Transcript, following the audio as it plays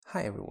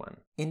Hi everyone.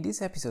 In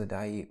this episode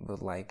I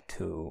would like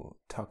to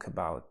talk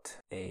about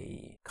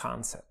a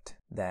concept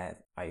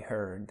that I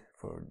heard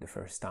for the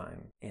first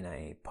time in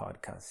a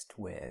podcast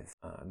with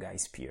Guy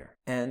Spier.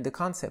 And the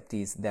concept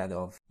is that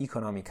of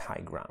economic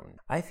high ground.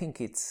 I think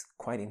it's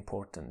quite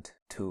important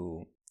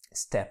to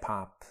step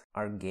up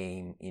our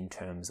game in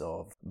terms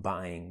of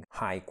buying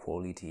high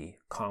quality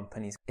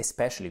companies,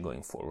 especially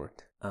going forward,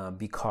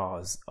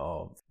 because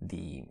of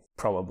the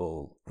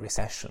probable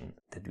recession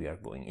that we are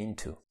going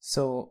into.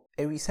 So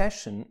a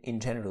recession in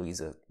general is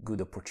a good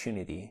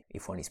opportunity,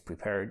 if one is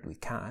prepared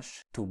with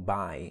cash, to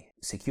buy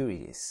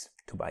securities,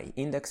 to buy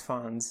index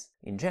funds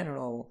in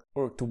general,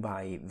 or to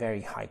buy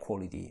very high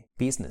quality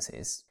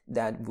businesses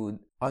that would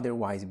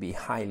otherwise be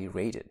highly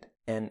rated.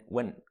 And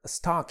when a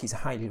stock is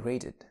highly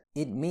rated,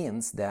 it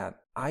means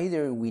that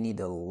either we need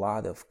a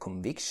lot of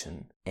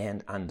conviction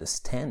and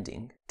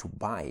understanding to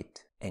buy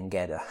it and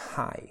get a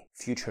high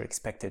future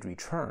expected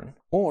return,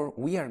 or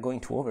we are going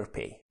to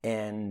overpay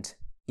and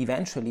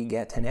eventually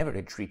get an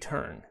average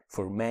return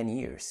for many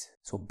years.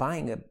 So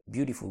buying a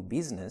beautiful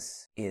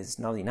business is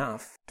not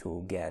enough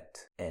to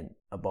get an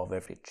above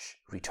average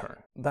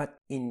return. But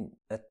in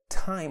a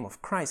time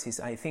of crisis,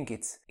 I think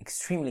it's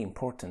extremely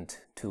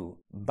important to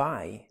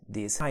buy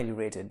these highly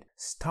rated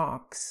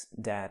stocks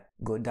that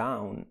go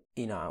down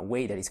in a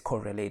way that is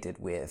correlated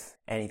with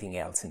anything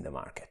else in the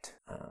market.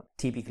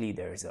 Typically,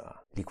 there's a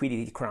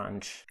liquidity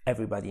crunch,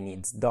 everybody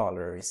needs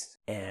dollars,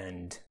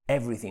 and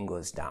everything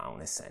goes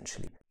down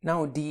essentially.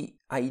 Now, the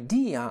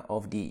idea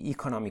of the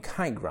economic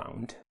high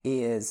ground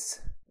is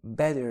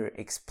better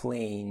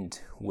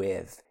explained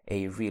with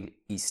a real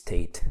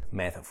estate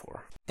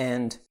metaphor.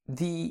 And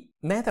the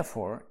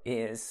metaphor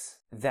is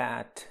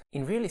that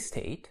in real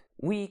estate,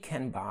 we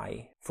can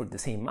buy for the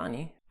same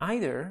money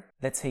either,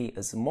 let's say,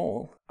 a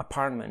small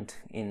apartment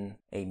in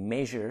a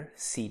major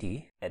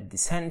city at the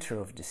center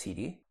of the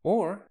city,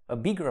 or a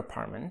bigger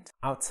apartment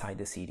outside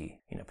the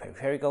city in a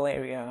peripheral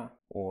area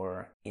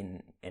or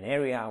in an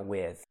area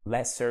with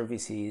less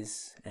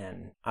services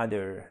and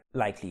other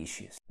likely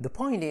issues. The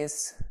point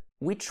is,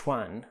 which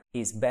one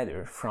is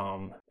better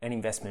from an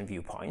investment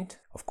viewpoint?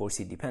 Of course,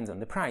 it depends on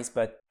the price,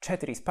 but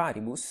ceteris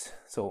paribus,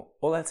 so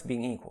all else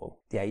being equal,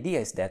 the idea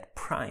is that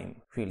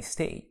prime real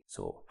estate,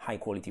 so high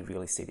quality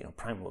real estate in a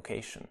prime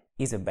location,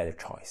 is a better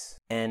choice.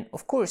 And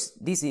of course,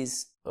 this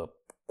is a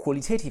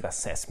qualitative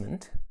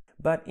assessment,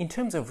 but in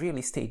terms of real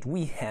estate,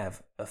 we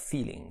have a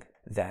feeling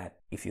that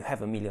if you have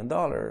 $1 million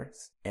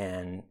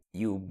and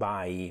you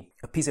buy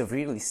a piece of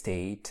real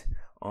estate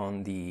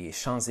on the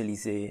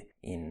Champs-Élysées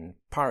in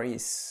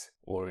Paris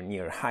or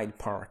near Hyde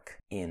Park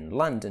in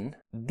London,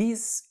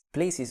 these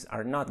places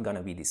are not going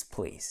to be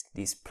displaced.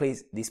 These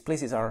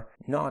places are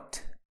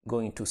not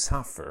going to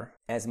suffer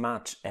as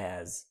much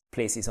as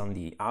places on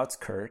the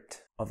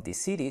outskirts of the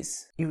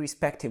cities,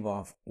 irrespective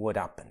of what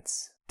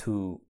happens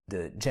to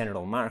the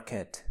general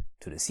market,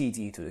 to the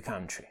city, to the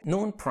country.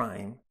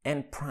 Non-prime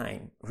and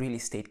prime real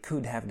estate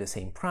could have the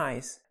same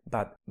price,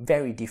 but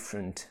very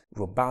different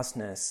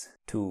robustness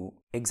to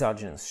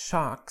exogenous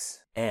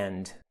shocks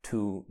and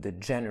to the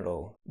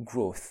general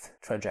growth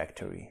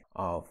trajectory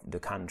of the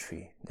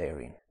country they're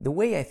in. The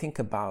way I think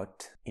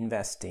about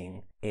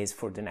investing is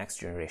for the next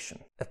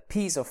generation. A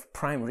piece of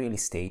prime real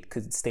estate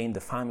could stay in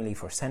the family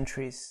for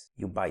centuries.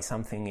 You buy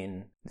something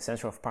in the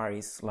center of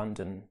Paris,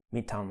 London,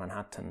 Midtown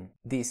Manhattan.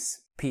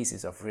 These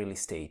pieces of real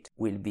estate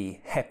will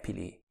be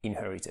happily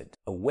inherited.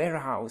 A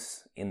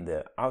warehouse in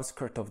the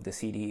outskirts of the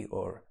city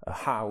or a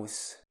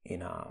house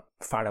in a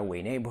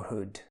faraway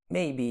neighborhood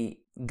may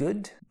be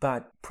good,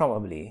 but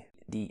probably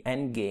the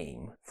end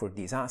game for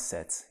these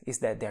assets is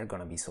that they're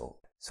going to be sold.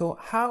 So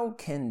how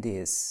can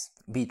this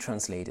be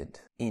translated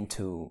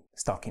into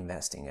stock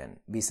investing and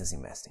business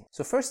investing?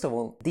 So first of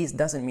all, this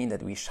doesn't mean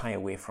that we shy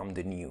away from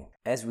the new,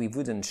 as we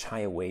wouldn't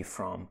shy away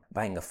from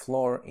buying a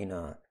floor in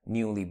a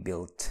newly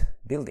built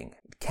building.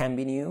 It can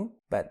be new,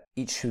 but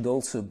it should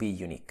also be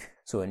unique.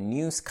 So a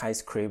new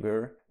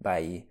skyscraper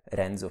by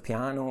Renzo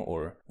Piano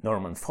or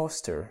Norman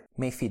Foster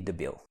may fit the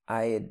bill.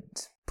 I'd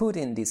put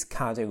in this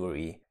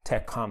category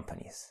tech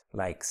companies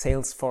like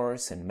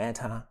Salesforce and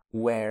Meta,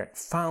 where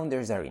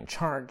founders are in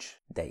charge,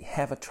 they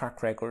have a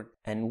track record,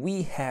 and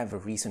we have a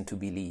reason to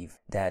believe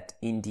that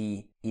in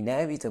the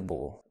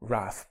inevitable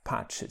rough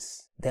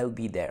patches, they'll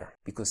be there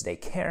because they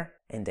care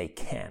and they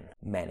can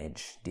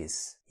manage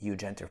these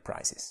huge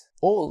enterprises.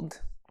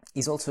 Old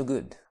is also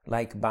good,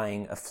 like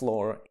buying a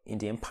floor in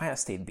the Empire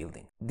State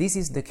Building. This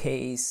is the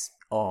case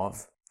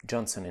of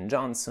Johnson &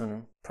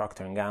 Johnson,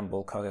 Procter &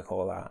 Gamble,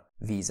 Coca-Cola,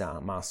 Visa,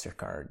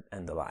 MasterCard,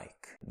 and the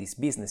like. These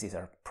businesses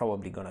are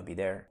probably going to be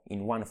there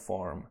in one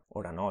form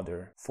or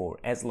another for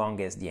as long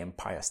as the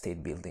Empire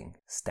State Building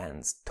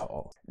stands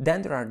tall.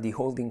 Then there are the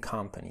holding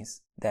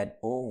companies that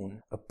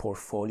own a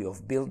portfolio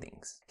of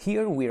buildings.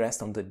 Here we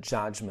rest on the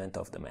judgment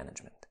of the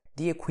management.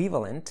 The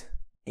equivalent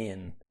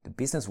in the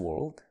business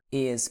world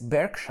is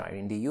Berkshire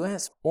in the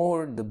US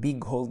or the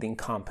big holding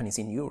companies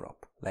in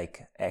Europe,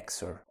 like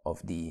Exor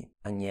of the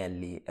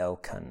Agnelli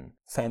Elkann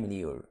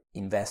family or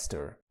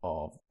investor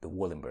of the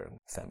Wallenberg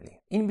family.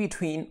 In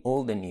between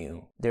old and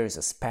new, there is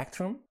a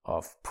spectrum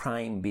of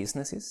prime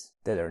businesses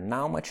that are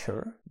now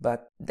mature,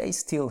 but they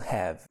still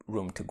have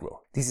room to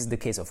grow. This is the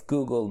case of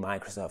Google,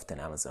 Microsoft, and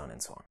Amazon,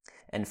 and so on.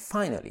 And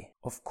finally,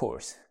 of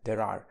course,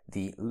 there are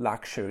the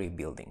luxury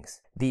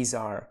buildings. These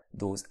are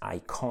those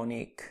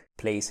iconic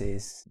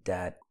places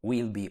that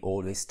will be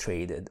always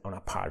traded on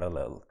a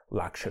parallel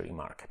luxury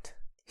market.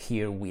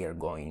 Here we are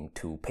going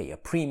to pay a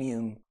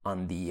premium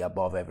on the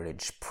above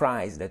average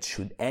price that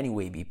should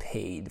anyway be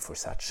paid for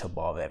such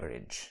above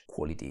average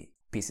quality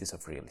pieces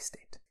of real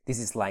estate. This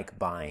is like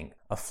buying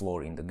a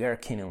floor in the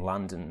Gherkin in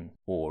London,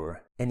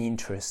 or an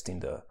interest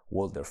in the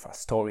Waldorf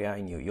Astoria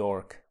in New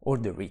York, or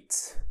the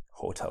Ritz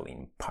Hotel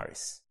in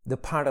Paris. The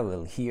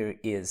parallel here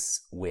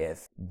is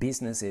with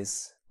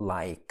businesses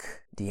like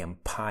the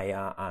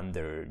Empire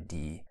under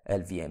the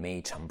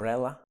LVMH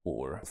umbrella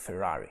or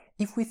Ferrari.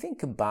 If we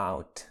think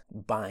about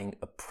buying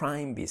a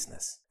prime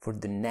business for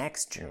the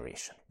next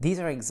generation, these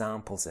are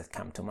examples that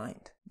come to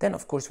mind. Then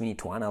of course we need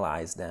to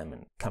analyze them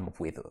and come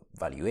up with a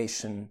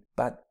valuation,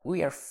 but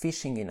we are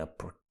fishing in a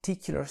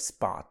particular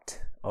spot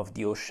of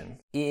the ocean.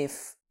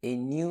 If a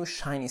new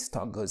shiny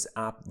stock goes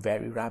up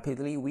very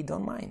rapidly, we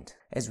don't mind,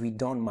 as we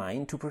don't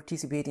mind to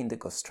participate in the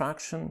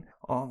construction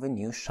of a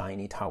new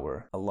shiny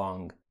tower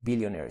along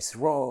Billionaires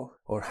Row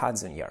or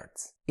Hudson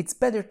Yards. It's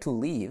better to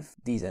leave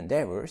these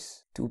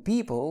endeavors to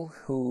people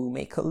who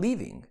make a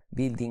living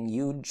building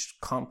huge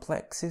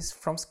complexes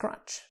from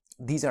scratch.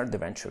 These are the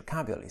venture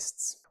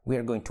capitalists. We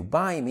are going to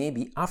buy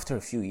maybe after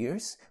a few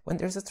years when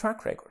there's a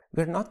track record.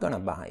 We're not going to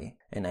buy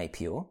an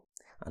IPO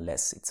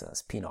unless it's a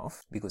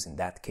spin-off, because in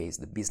that case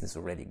the business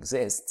already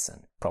exists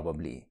and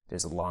probably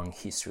there's a long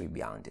history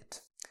behind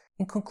it.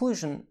 In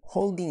conclusion,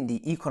 holding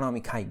the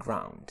economic high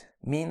ground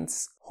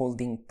means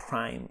holding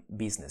prime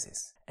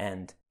businesses,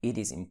 and it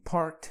is in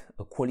part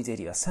a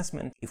qualitative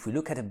assessment. If we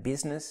look at a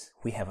business,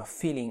 we have a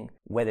feeling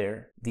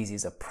whether this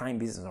is a prime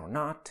business or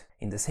not.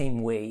 In the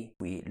same way,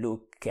 we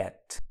look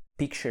at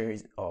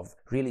pictures of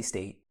real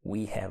estate,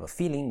 we have a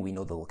feeling, we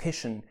know the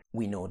location,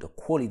 we know the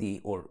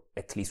quality, or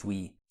at least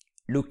we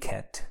look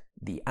at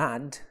the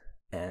ad,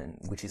 and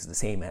which is the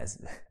same as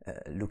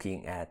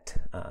looking at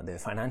the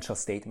financial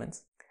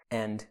statements,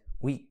 and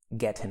we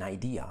get an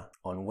idea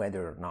on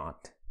whether or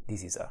not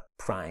this is a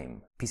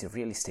prime piece of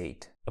real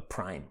estate, a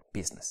prime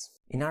business.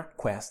 In our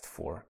quest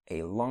for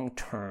a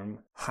long-term,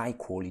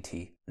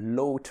 high-quality,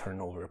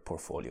 low-turnover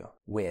portfolio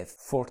with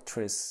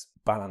fortress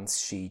balance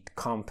sheet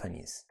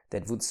companies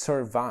that would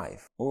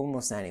survive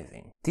almost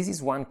anything, this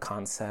is one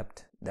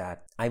concept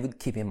that I would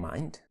keep in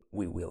mind.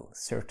 We will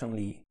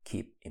certainly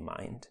keep in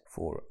mind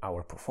for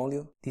our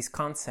portfolio. This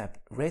concept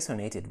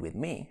resonated with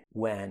me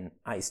when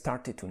I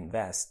started to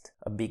invest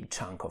a big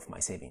chunk of my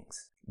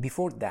savings.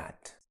 Before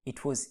that,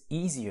 it was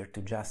easier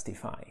to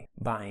justify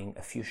buying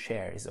a few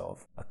shares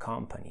of a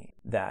company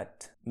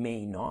that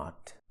may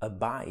not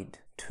abide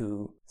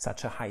to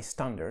such a high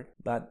standard,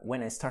 but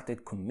when I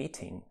started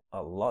committing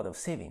a lot of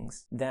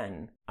savings,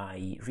 then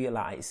I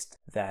realized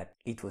that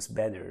it was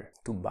better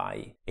to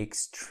buy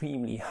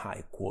extremely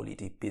high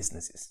quality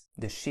businesses.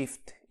 The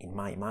shift in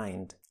my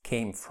mind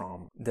came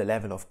from the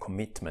level of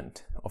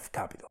commitment of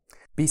capital.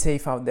 Be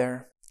safe out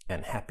there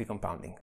and happy compounding.